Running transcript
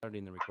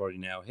Starting the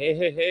recording now.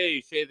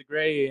 Hey, Shay the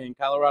Gray and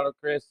Colorado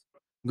Chris.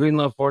 Green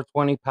Love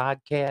 420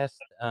 podcast.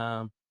 It's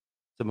a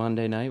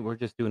Monday night. We're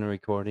just doing a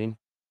recording.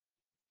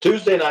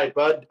 Tuesday night,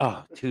 bud.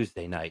 Oh,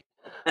 Tuesday night.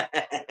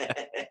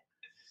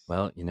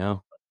 Well,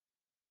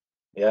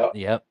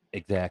 Yep.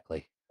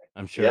 exactly.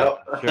 I'm sure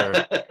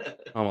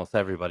Yep. almost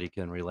everybody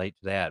can relate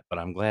to that, but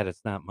I'm glad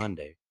it's not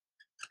Monday.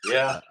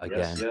 Yeah.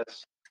 Again.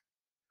 Yes.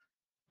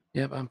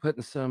 Yep, I'm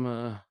putting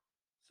some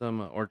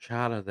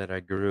horchata that I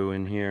grew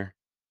in here.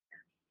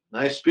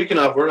 Nice. Speaking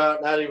of, we're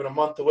not even a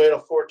month away to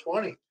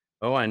 420.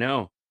 Oh, I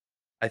know.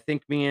 I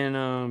think me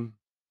and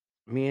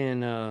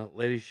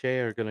Lady Shay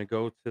are gonna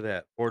go to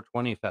that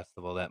 420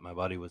 festival that my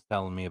buddy was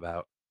telling me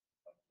about.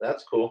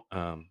 That's cool.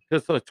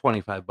 It's like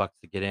 $25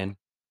 to get in.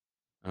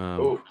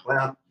 Oh,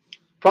 well,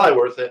 probably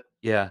worth it.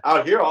 Yeah.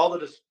 Out here,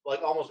 almost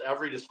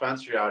every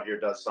dispensary out here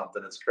does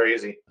something. It's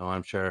crazy. Oh,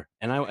 I'm sure.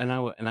 And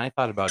I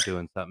thought about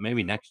doing something.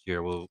 Maybe next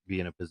year we'll be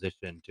in a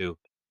position to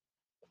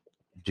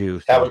do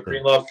Have something. a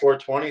Green Love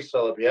 420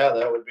 celeb. Yeah,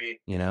 that would be.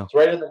 It's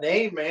right in the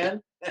name,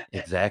 man.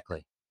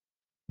 Exactly.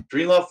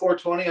 Green Love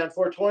 420 on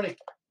 420.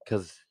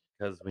 Because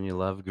when you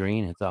love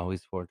green, it's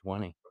always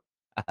 420.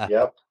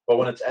 Yep. But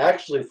when it's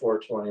actually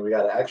 420, we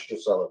got to extra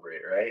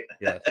celebrate, right?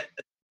 Yes.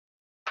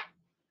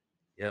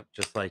 Yep.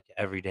 Just like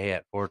every day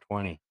at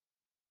 420.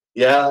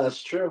 Yeah,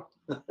 that's true.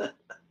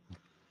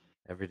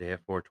 Every day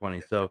at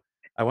 420. So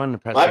I wanted to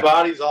press. My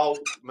body's all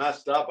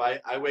messed up.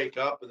 I wake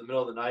up in the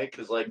middle of the night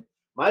because, like,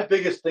 my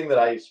biggest thing that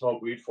I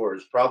smoke weed for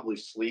is probably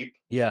sleep.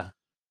 Yeah.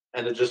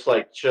 And to just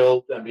like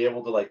chill and be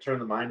able to like turn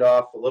the mind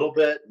off a little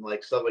bit and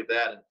like stuff like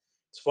that. And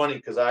it's funny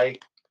because I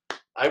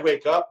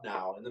wake up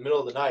now in the middle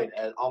of the night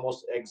at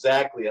almost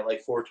exactly at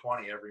like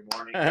 420 every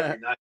morning, every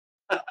night.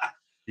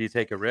 Do you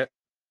take a rip?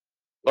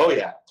 Oh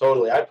yeah,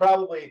 totally. I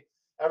probably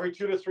every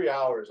 2 to 3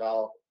 hours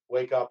I'll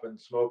wake up and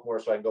smoke more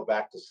so I can go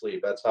back to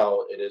sleep. That's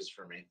how it is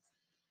for me.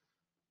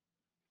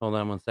 Hold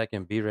on 1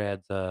 second.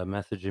 B-Rad's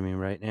messaging me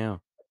right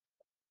now.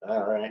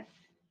 All right.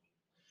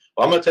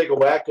 Well, I'm gonna take a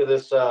whack of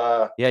this.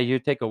 Yeah, you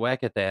take a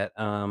whack at that.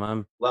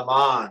 I'm La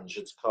Mange.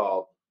 It's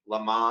called La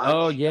Mange.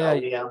 Oh yeah.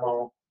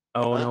 L-E-M-O.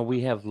 Oh no, we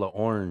have La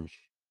Orange.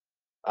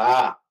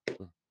 Ah,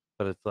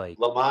 but it's like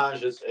La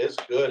Mange is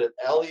good. It's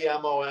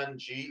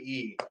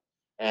Lemonge,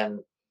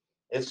 and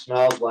it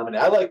smells lemony.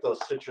 I like those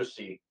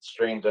citrusy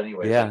strains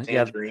anyway. Yeah, like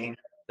tangerine.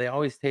 They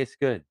always taste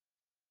good.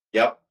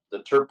 Yep,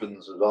 the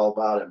terpenes is all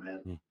about it,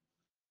 man.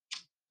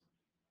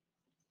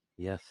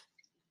 Yes.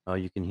 Oh,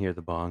 you can hear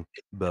the bong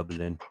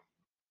bubbling.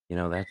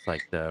 That's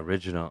like the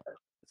original.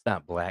 It's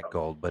not black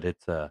gold, but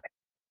it's it's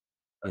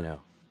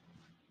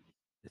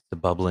the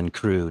bubbling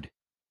crude.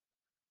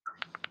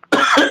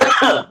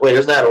 Wait,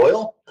 isn't that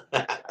oil?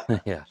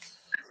 Yeah.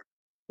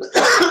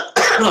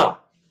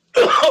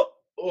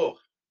 Oh,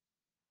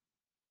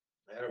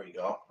 there we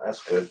go.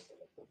 That's good.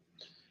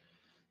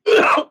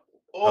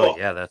 Oh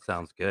yeah, that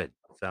sounds good.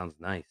 Sounds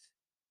nice.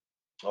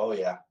 Oh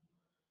yeah,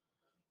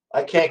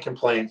 I can't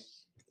complain.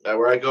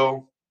 Where I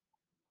go,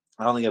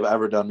 I don't think I've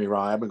ever done me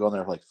wrong. I've been going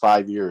there for like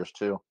 5 years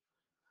too.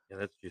 Yeah,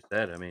 that's what you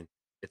said. I mean,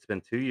 it's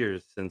been 2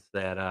 years since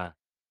that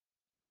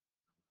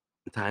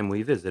time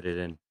we visited,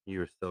 and you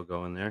were still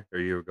going there, or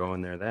you were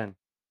going there then.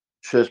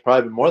 Shit, it's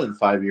probably been more than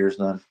 5 years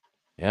then.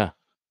 Yeah.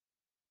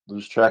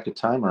 Lose track of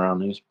time around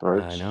these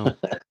parts. I know.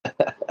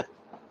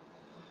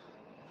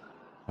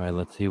 All right,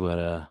 let's see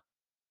what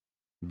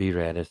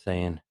B-Rad is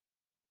saying.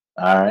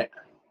 All right.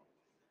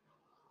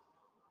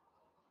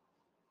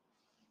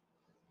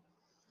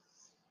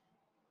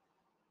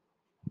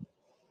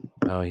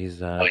 Oh, he's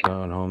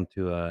going home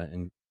to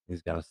and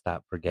he's got to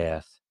stop for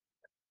gas.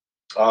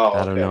 Oh,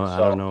 I don't know. I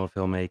don't know if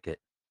he'll make it.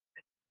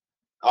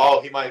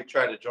 Oh, he might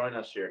try to join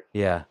us here.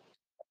 Yeah.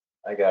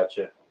 I got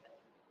you.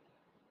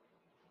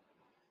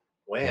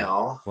 Well.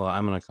 Yeah. Well,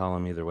 I'm gonna call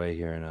him either way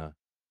here in a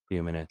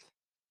few minutes.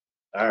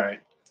 All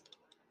right.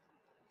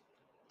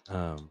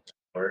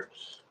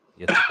 Works.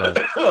 Yes,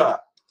 it does.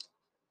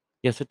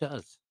 Yes, it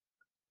does.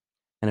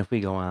 And if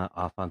we go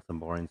off on some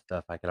boring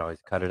stuff, I could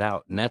always cut it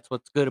out, and that's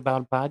what's good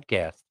about a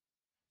podcast.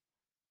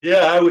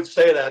 Yeah, I would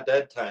say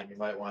that time you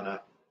might want to.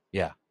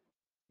 Yeah.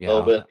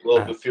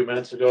 A few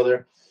minutes ago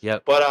there.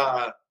 Yep.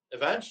 But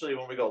eventually,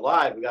 when we go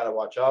live, we got to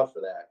watch out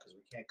for that because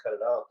we can't cut it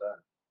out then.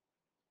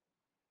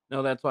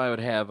 No, that's why I would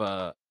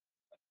have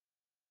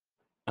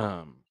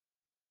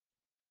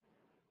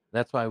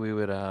that's why we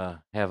would have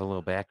a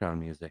little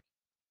background music.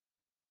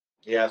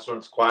 Yeah, so when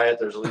it's quiet,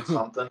 there's at least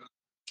something.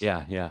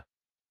 Yeah.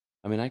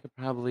 I mean, I could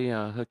probably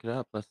hook it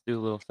up. Let's do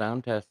a little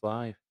sound test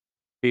live.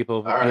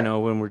 People, right.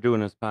 When we're doing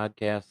this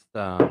podcast,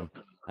 I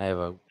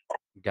have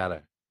got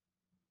a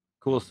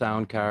cool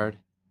sound card,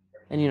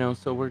 and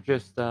so we're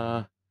just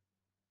it's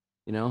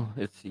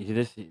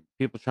just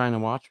people trying to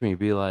watch me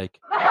be like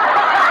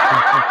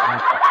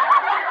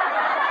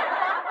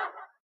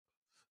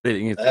they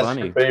think it's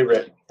funny. Your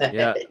favorite.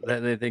 Yeah,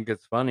 they think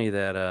it's funny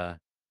that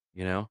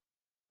you got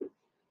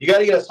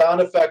to get a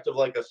sound effect of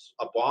like a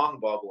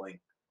bong bubbling.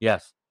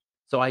 Yes.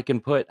 So I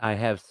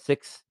have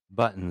 6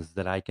 buttons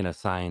that I can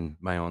assign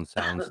my own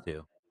sounds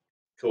to.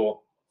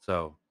 Cool.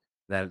 So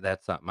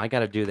That's something. I got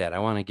to do that. I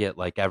want to get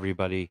like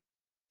everybody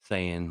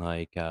saying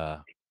like,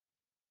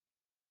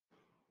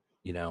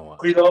 you know,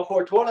 Greenlow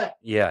 420.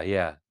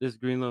 yeah. This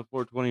Greenlow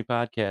 420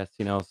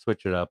 podcast,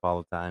 switch it up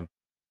all the time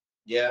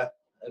Yeah,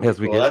 that'd as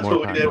be we cool. get That's more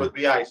what we did with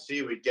content.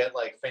 BIC. We'd get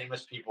like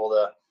famous people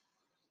to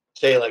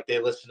say like they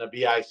listen to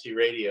BIC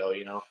radio,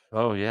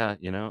 Oh yeah,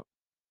 And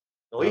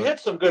we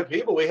hit some good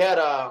people. We had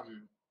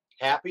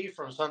Happy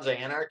from Sons of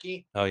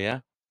Anarchy. oh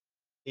yeah,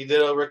 He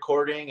did a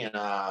recording, and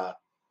I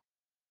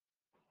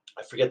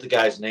forget the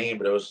guy's name,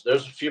 but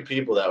there's a few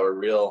people that were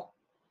real,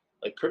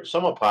 like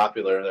somewhat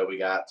popular that we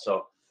got.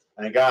 So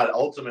and I got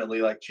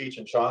ultimately like Cheech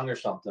and Chong or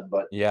something.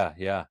 But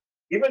yeah,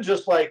 even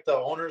just like the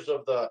owners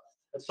of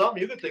it's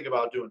something you could think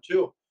about doing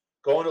too.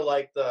 Going to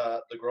like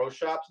the grow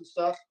shops and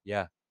stuff,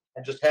 yeah.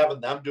 and just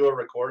having them do a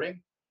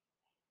recording,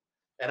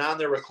 and on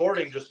their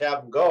recording, just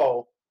have them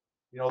go.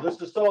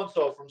 This is so and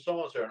so from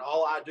so and so, and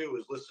all I do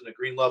is listen to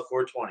Green Love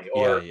 420,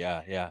 or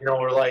Yeah.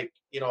 or like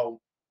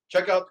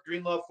check out the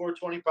Green Love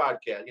 420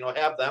 podcast.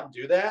 Have them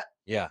do that,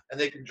 Yeah. and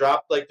they can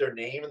drop like their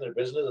name and their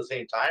business at the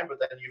same time. But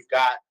then you've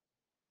got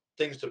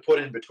things to put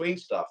in between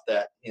stuff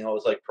that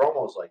is like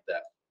promos like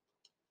that.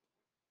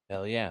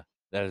 Hell yeah,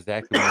 that is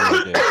exactly what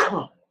I'm gonna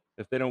do.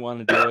 If they don't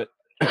want to do it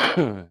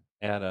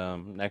at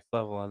Next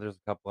Level, there's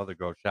a couple other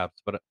grow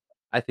shops, but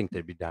I think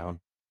they'd be down.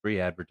 Free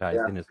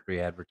advertising is free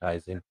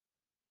advertising,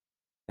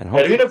 and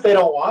even if they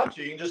don't want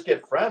to, you can just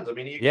get friends. I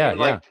mean, you can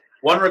like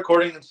one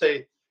recording and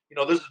say,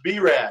 this is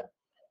B-Rad.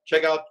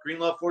 Check out Green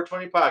Love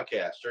 420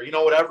 podcast, or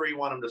whatever you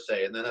want them to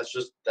say, and then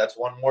that's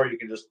one more you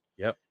can just.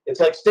 Yep. It's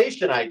like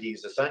station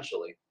IDs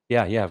essentially.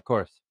 Yeah, of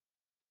course.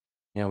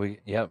 Yeah,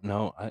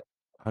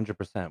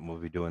 100% we'll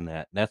be doing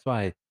that. And that's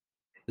why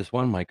this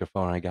one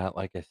microphone I got,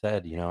 like I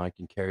said, I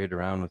can carry it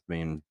around with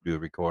me and do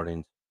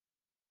recordings.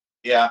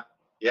 Yeah,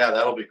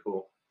 that'll be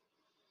cool.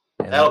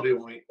 And that'll be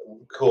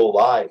cool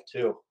live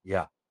too.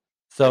 Yeah.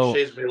 So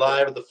Shays will be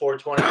live at the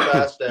 420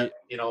 Fest at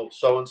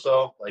so and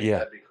so. Like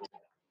that'd be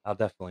cool. I'll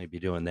definitely be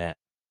doing that.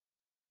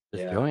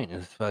 This joint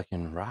is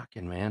fucking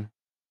rocking, man.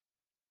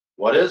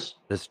 What is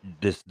this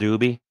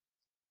doobie?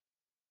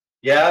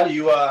 Yeah,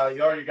 you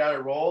already got it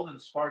rolled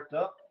and sparked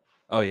up.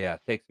 Oh yeah,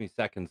 it takes me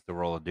seconds to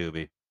roll a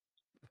doobie.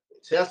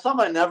 See, that's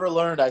something I never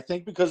learned. I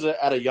think because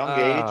at a young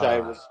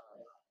age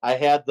I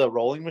had the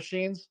rolling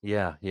machines.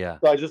 Yeah.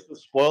 So I just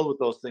was spoiled with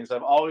those things.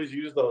 I've always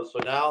used those. So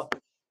now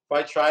if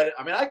I tried it,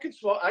 I mean, I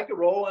could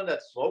roll one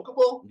that's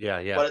smokable.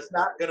 Yeah. But it's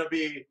not gonna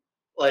be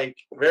like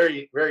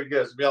very, very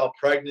good. It's gonna be all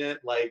pregnant,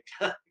 like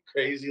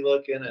crazy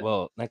looking.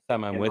 Well, next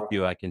time I'm with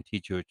you, I can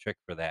teach you a trick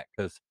for that,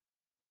 because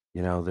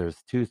there's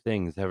two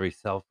things every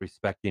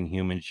self-respecting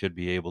human should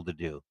be able to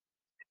do.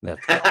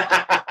 That's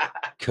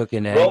cook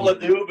an egg, roll a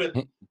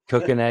doob,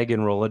 cook an egg,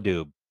 and roll a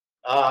doob.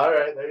 All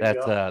right, there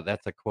you go.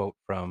 That's a quote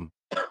from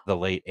the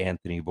late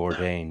Anthony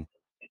Bourdain.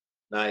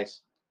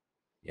 Nice.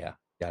 Yeah,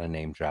 got a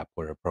name drop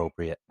where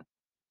appropriate.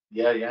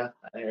 Yeah,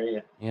 I hear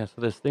you. Yeah,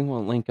 so this thing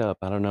won't link up.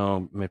 I don't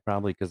know,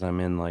 probably because I'm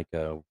in like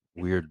a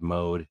weird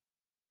mode,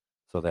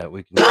 so that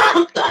we can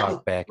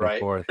talk back and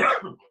forth.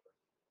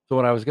 So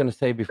what I was going to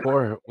say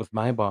before with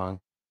my bong,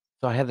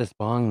 so I had this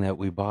bong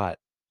that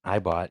I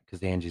bought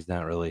because Angie's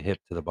not really hip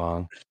to the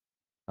bong.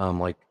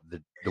 Like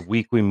the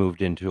week we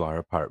moved into our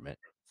apartment.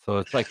 So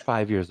it's like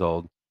 5 years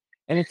old,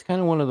 and it's kind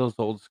of one of those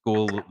old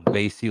school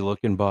vasey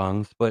looking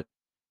bongs, but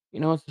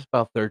it's just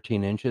about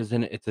 13 inches,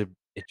 and it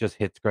just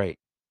hits great.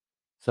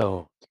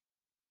 So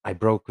I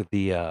broke with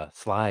the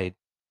slide,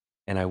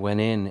 and I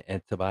went in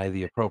to buy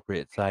the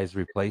appropriate size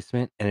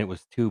replacement, and it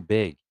was too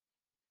big.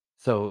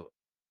 So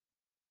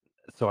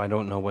I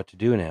don't know what to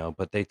do now,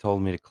 but they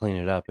told me to clean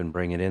it up and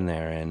bring it in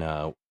there,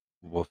 and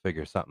we'll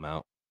figure something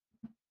out.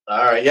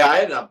 All right. Yeah, I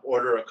had to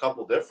order a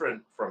couple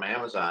different from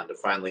Amazon to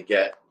finally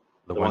get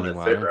the one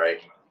that fit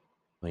right.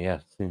 Well, yeah,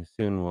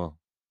 soon we'll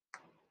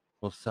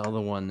sell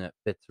the one that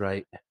fits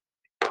right.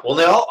 Well,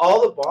 now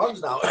all the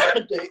bongs now,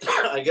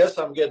 I guess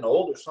I'm getting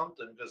old or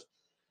something, because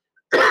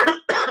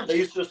they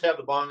used to just have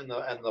the bong and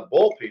the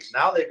bowl piece.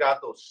 Now they've got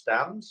those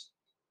stems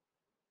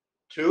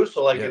too.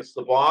 So like it's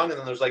the bong, and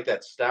then there's like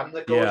that stem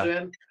that goes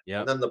in,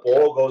 and then the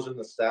bowl goes in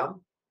the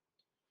stem.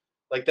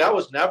 Like that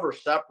was never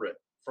separate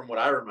from what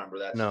I remember.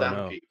 That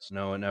stem piece.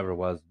 No, it never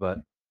was. But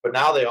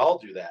now they all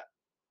do that.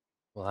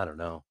 Well, I don't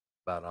know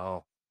about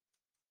all.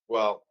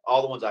 Well,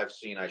 all the ones I've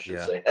seen, I should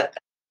say.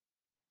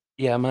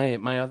 Yeah,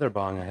 my other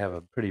bong, I have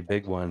a pretty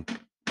big one.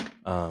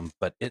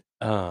 But it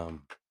what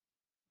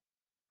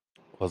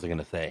was I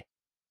gonna say?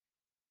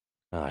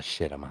 Oh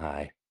shit, I'm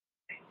high.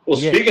 Well,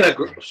 speaking of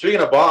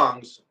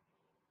bongs,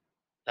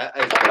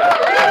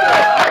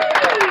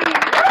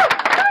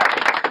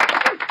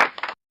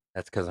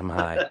 that's because I'm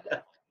high.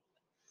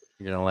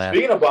 You're gonna laugh.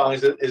 Speaking of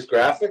bongs, is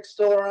Graphics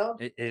still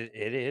around? It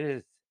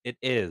is. It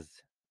is.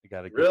 You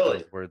gotta get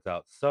those words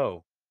out.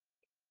 So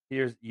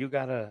here's you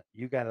gotta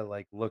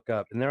like look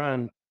up, and they're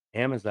on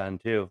Amazon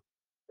too.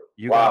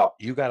 You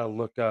gotta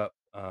look up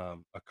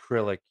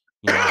acrylic,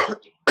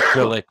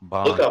 acrylic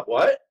bong. Look up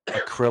what?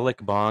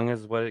 Acrylic bong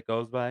is what it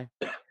goes by.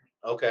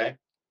 Okay.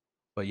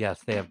 But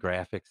yes, they have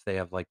graphics. They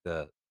have like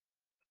the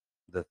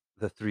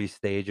the 3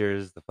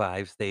 stagers, the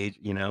 5 stage,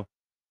 you know?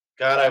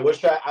 God, I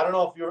wish I don't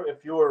know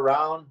if you were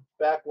around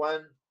back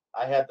when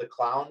I had the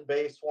clown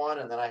base one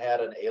and then I had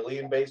an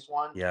alien base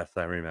one. Yes,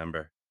 I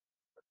remember.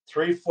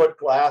 3-foot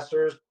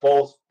glassers,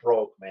 both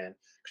broke, man.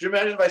 Could you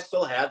imagine if I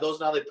still had those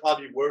now? They'd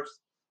probably be worth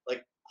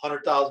like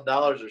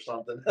 $100,000 or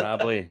something.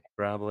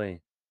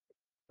 Probably.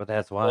 But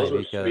that's why, Those were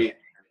because sweet.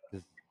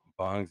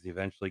 bongs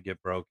eventually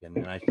get broken,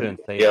 and I shouldn't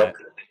say Yep.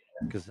 that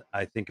because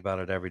I think about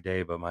it every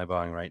day, but my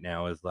bong right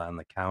now is on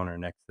the counter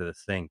next to the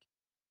sink,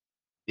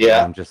 and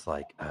Yeah. I'm just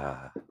like,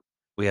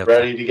 we have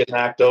Ready to get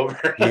knocked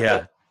over.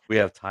 yeah, we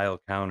have tile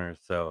counters,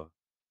 so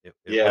it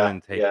Yeah.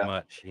 wouldn't take Yeah.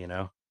 much, you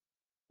know?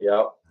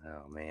 Yep.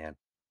 Oh, man.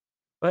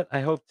 But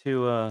I hope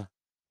to,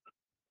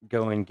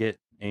 go and get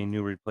a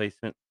new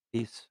replacement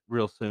piece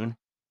real soon.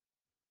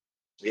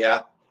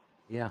 Yeah.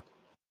 Yeah,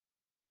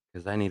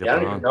 because I need a Yeah. I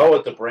don't even bong. know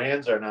what the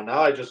brands are now.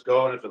 Now I just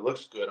go and if it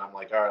looks good, I'm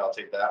like, all right, I'll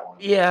take that one.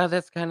 Yeah,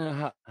 that's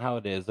kinda how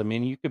it is. I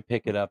mean, you could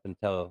pick it up and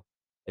tell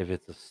if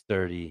it's a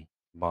sturdy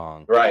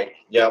bong, Right.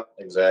 Yep.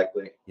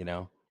 Exactly. you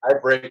know? I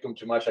break them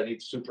too much. I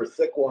need super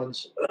thick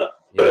ones.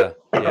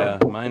 Yeah,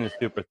 mine is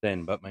super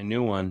thin, but my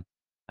new one,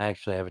 I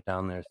actually have it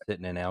down there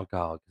sitting in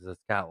alcohol because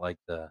it's got, like,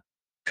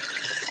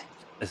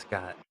 it's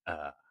got,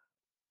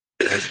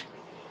 like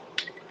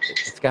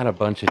it's got a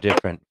bunch of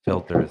different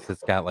filters.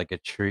 It's got, like, a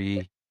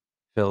tree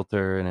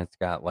filter, and it's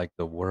got, like,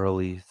 the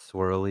whirly,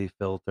 swirly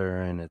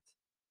filter, and it's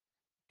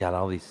got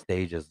all these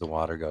stages the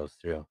water goes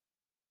through.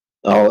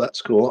 Oh,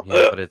 that's cool.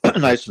 Yeah, but it's a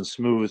Nice bitch. and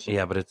smooth.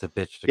 Yeah, but it's a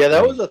bitch to Yeah,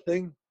 that was clean. a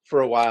thing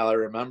for a while. I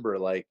remember,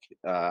 like,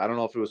 I don't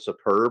know if it was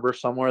Superb or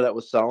somewhere that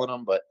was selling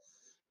them, but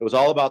it was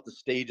all about the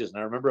stages. And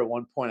I remember at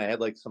one point I had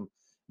like some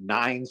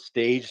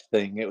 9-stage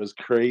thing. It was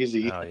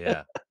crazy. Oh,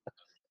 yeah.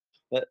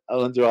 I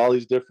went through all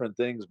these different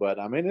things, but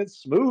I mean,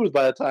 it's smooth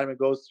by the time it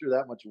goes through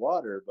that much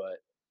water, but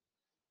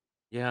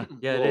Yeah, a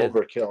yeah, it little is.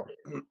 overkill.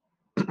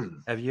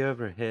 Have you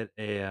ever hit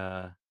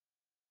a,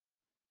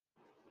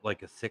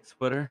 like a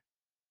 6-footer?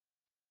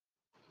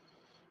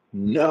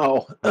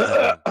 No,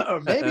 Oh.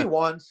 maybe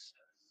once.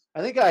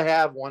 I think I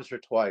have once or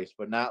twice,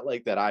 but not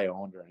like that I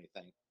owned or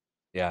anything.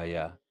 Yeah.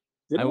 I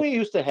Didn't w we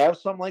used to have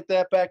something like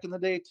that back in the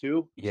day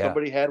too? yeah,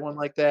 Somebody had one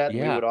like that, and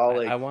we yeah, would all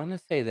I like wanna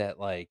say that,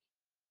 like,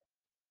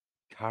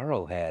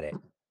 Carl had it,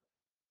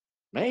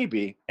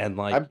 maybe. and, I'm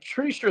like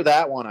pretty sure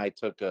that one I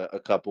took a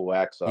couple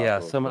whacks off yeah,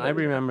 of, some but I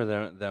remember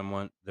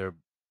there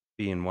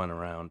being one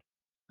around.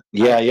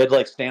 yeah, I you had to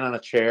like stand on a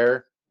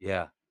chair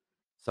yeah,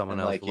 someone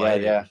and else like yeah,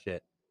 light it yeah. and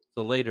shit.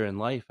 So later in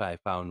life, I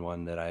found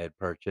one that I had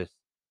purchased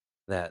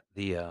that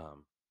the,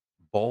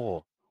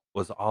 bowl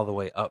was all the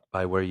way up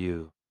by where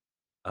you,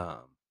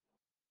 um,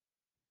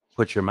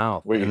 put your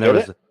mouth, Where you and there hit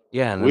was it? a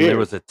yeah, and then there Weird.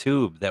 was a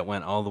tube that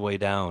went all the way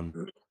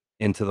down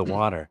into the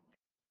water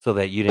so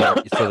that you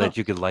didn't so that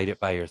you could light it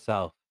by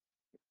yourself.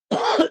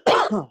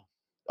 Oh,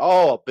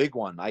 a big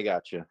one. I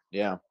got you.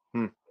 Yeah.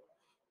 Hmm.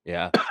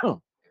 Yeah.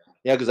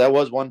 Yeah, because that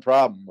was one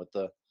problem with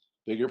the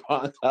bigger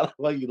ponds. I don't know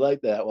why you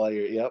like that while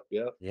you're. Yep,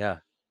 yep. Yeah.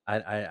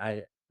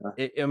 I Uh,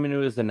 I mean, it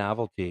was a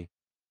novelty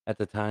at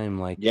the time,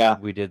 like, Yeah,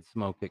 we did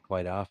smoke it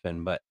quite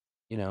often, but,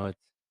 you know,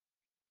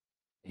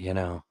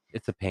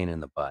 it's a pain in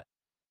the butt.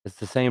 It's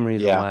the same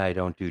reason yeah, why I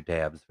don't do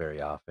dabs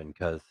very often,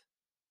 because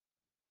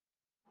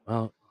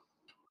well,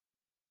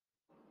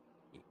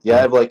 yeah. I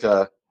have like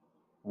a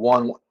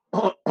one,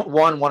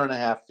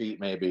 1.5 feet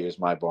maybe is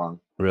my bong.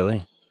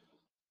 really?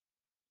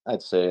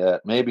 I'd say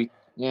that maybe.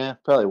 Yeah,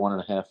 probably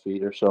 1.5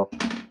 feet or so.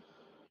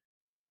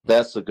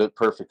 That's a good,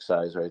 perfect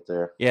size right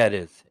there. Yeah, it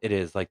is. It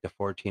is like the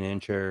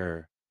 14-incher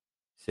or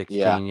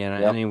Yeah. 16,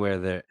 Yep. Yep.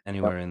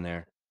 anywhere in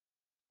there.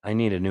 I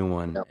need a new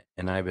one, Yep.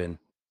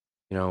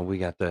 and we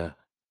got the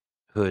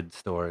hood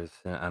stores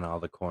on all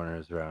the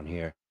corners around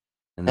here,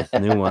 and this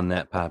new one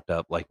that popped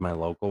up, like my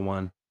local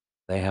one,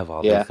 they have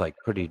all Yeah. these like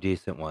pretty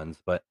decent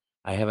ones, but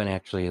I haven't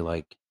actually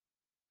like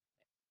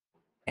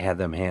had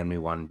them hand me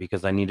one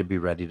because I need to be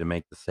ready to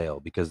make the sale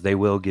because they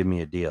will give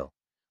me a deal.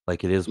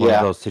 Like it is one of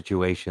Yeah. those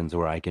situations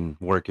where I can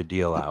work a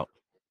deal out.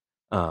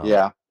 Um,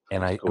 Yeah.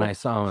 and That's I cool.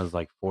 saw it was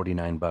like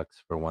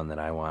 $49 for one that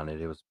I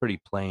wanted. It was pretty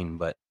plain,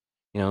 but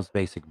it's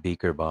basic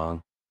beaker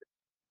bong,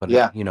 but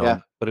Yeah.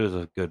 Yeah. it was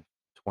a good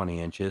 20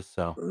 inches,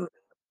 so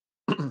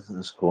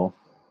That's cool.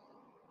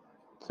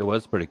 it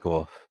was pretty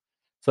cool.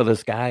 So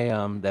this guy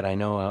that I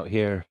know out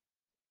here,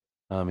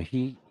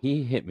 he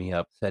hit me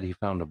up, said he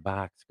found a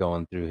box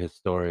going through his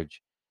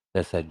storage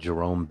that said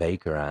Jerome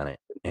Baker on it,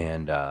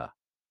 and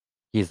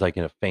he's like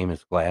a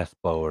famous glass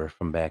blower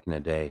from back in the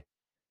day,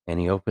 and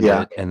he opened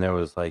Yeah. it, and there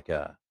was like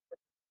a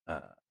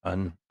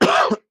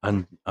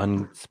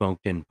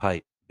unsmoked in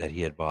pipe that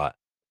he had bought,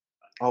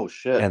 Oh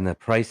shit. and the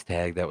price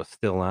tag that was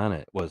still on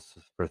it was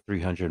for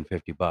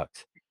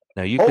 $350.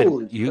 Now you could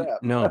Holy you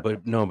crap. no,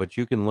 but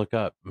you can look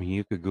up. I mean,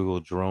 you could Google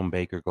Jerome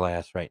Baker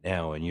glass right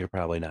now, and you're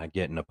probably not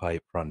getting a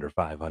pipe for under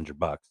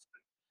 $500.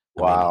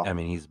 Wow. I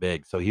mean, he's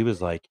big, so he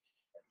was like,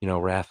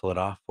 raffle it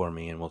off for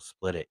me, and we'll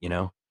split it,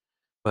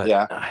 But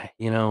Yeah.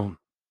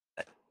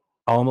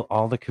 all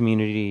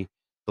the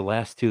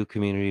last two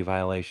community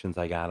violations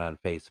I got on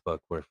Facebook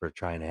were for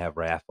trying to have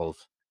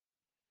raffles.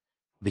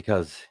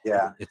 because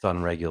it's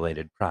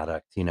unregulated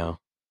product, you know.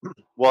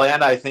 Well,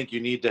 and I think you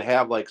need to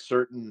have like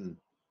certain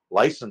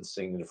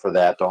licensing for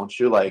that, don't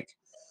you? Like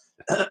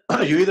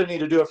you either need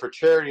to do it for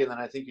charity, and then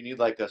I think you need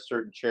like a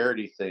certain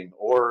charity thing,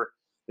 or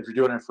if you're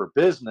doing it for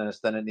business,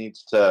 then it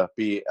needs to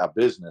be a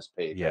business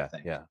page. I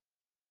think.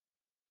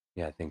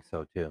 Yeah, I think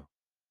so too.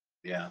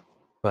 Yeah.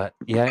 But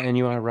yeah, and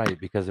you are right,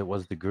 because it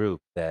was the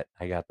group that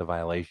I got the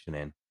violation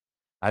in.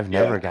 I've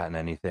never gotten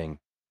anything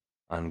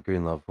on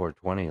Green Love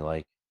 420,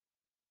 like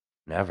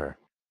never.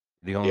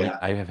 The only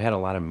I have had a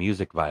lot of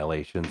music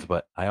violations,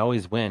 but I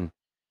always win,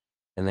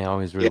 and they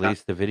always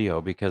release the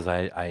video because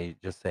I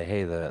just say,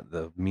 hey,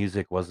 the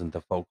music wasn't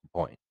the focal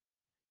point.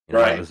 You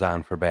know, it was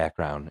on for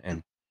background,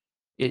 and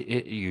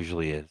it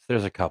usually is.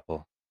 There's a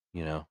couple,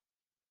 you know.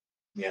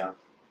 Yeah.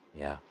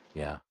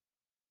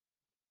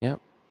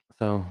 Yep.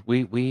 So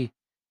we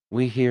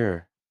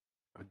here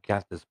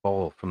got this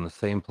bowl from the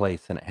same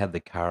place, and it had the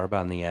carb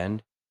on the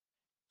end.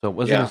 So it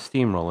wasn't a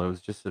steamroller; it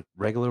was just a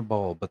regular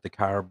bowl, but the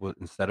carb was,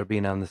 instead of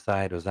being on the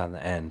side, was on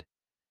the end.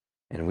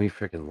 And we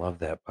freaking love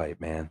that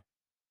pipe, man.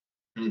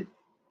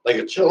 Like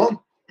a chillum?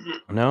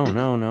 No.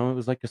 It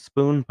was like a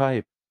spoon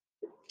pipe,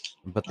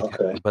 but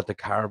the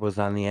carb was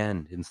on the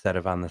end instead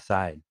of on the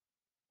side.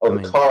 Oh,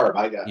 the carb.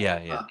 I got.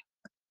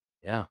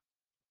 Yeah.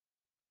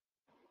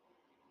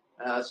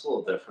 That's a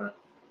little different.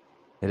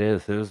 It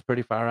is. It was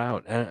pretty far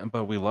out,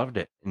 but we loved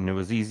it, and it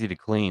was easy to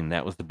clean.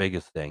 That was the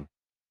biggest thing.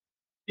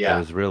 It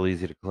was real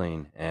easy to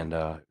clean, and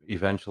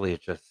eventually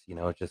it just, you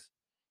know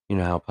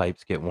how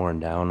pipes get worn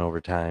down over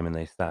time and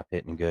they stop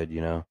hitting good,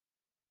 you know.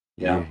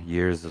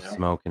 Years of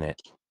smoking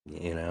it,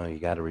 you know, you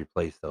got to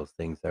replace those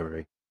things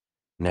every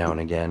now and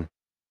again.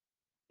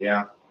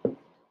 Yeah.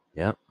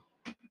 Yep.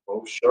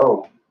 Oh,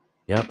 show.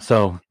 Yep.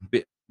 So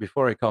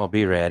before I call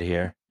B-Rad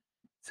here,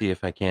 see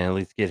if I can at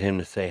least get him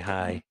to say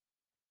hi.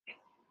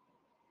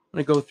 I'm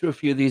gonna go through a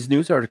few of these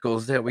news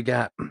articles that we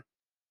got.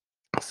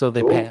 So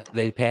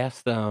they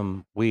passed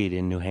weed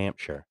in New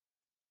Hampshire.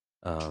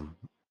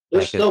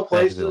 There's still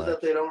places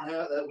that they don't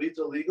have that weed's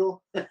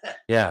illegal.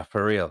 Yeah,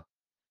 for real.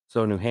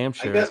 So New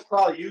Hampshire. I guess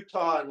probably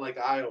Utah and like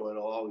Iowa,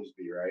 it'll always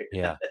be, right?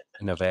 Yeah,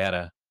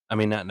 Nevada. I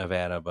mean, not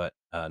Nevada, but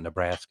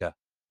Nebraska.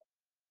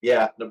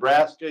 Yeah,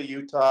 Nebraska,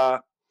 Utah.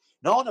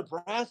 No,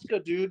 Nebraska,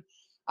 dude.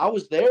 I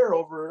was there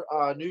over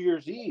New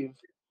Year's Eve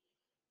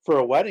for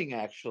a wedding,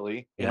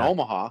 actually, in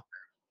Omaha.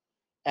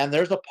 And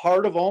there's a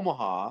part of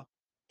Omaha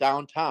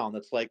downtown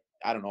that's like,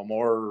 I don't know,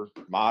 more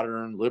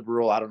modern,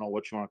 liberal. I don't know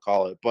what you want to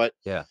call it. But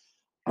I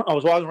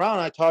was walking around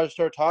and I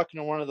started talking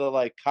to one of the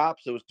like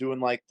cops that was doing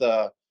like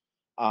the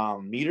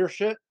meter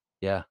shit.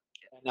 Yeah.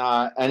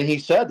 And he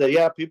said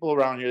that, people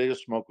around here, they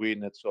just smoke weed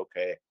and it's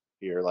okay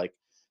here. Like,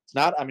 it's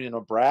not, I mean, in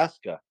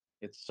Nebraska,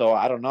 it's so,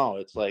 I don't know.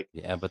 It's like,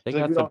 but they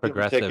got some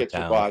progressive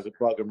towns.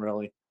 Bug them,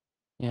 really.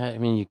 Yeah, I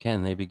mean, you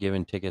can. They be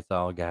giving tickets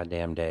all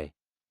goddamn day.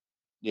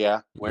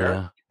 Yeah.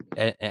 Where?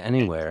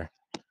 Anywhere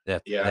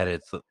that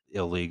it's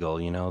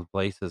illegal, you know,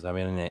 places. I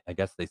mean, I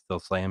guess they still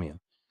slam you.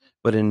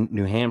 But in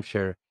New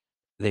Hampshire,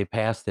 they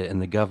passed it,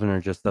 and the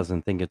governor just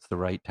doesn't think it's the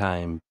right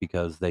time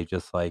because they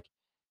just like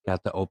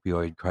got the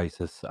opioid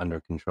crisis under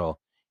control.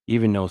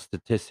 Even though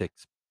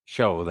statistics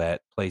show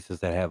that places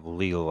that have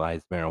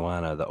legalized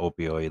marijuana, the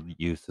opioid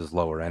use is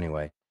lower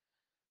anyway.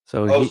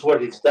 So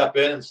what, he'd step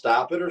in and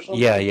stop it or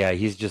something? Yeah,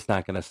 he's just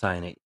not going to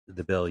sign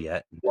the bill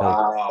yet.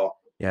 Wow.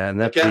 Yeah, and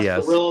that's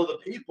against the will of the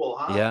people,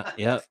 huh?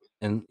 Yeah,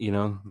 and you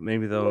know,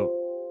 maybe they'll.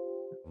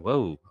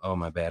 Whoa! Oh,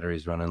 my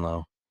battery's running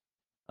low.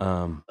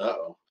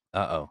 Uh-oh.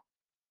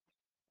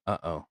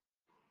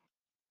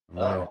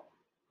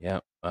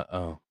 Yep.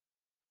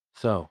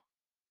 So,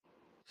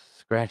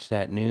 scratch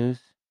that news.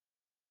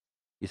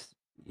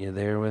 You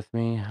there with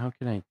me? How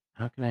can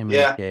I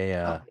make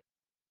a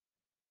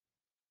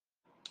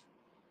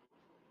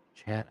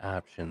chat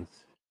options?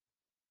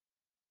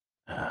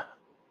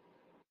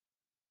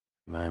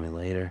 Remind me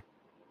later.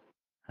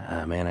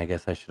 Man, I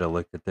guess I should have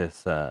looked at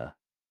this on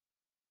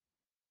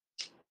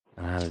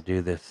how to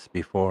do this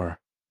before.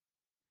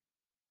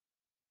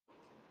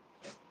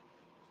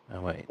 Oh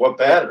wait. What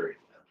battery?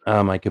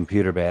 My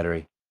computer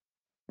battery,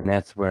 and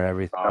that's where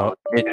everything.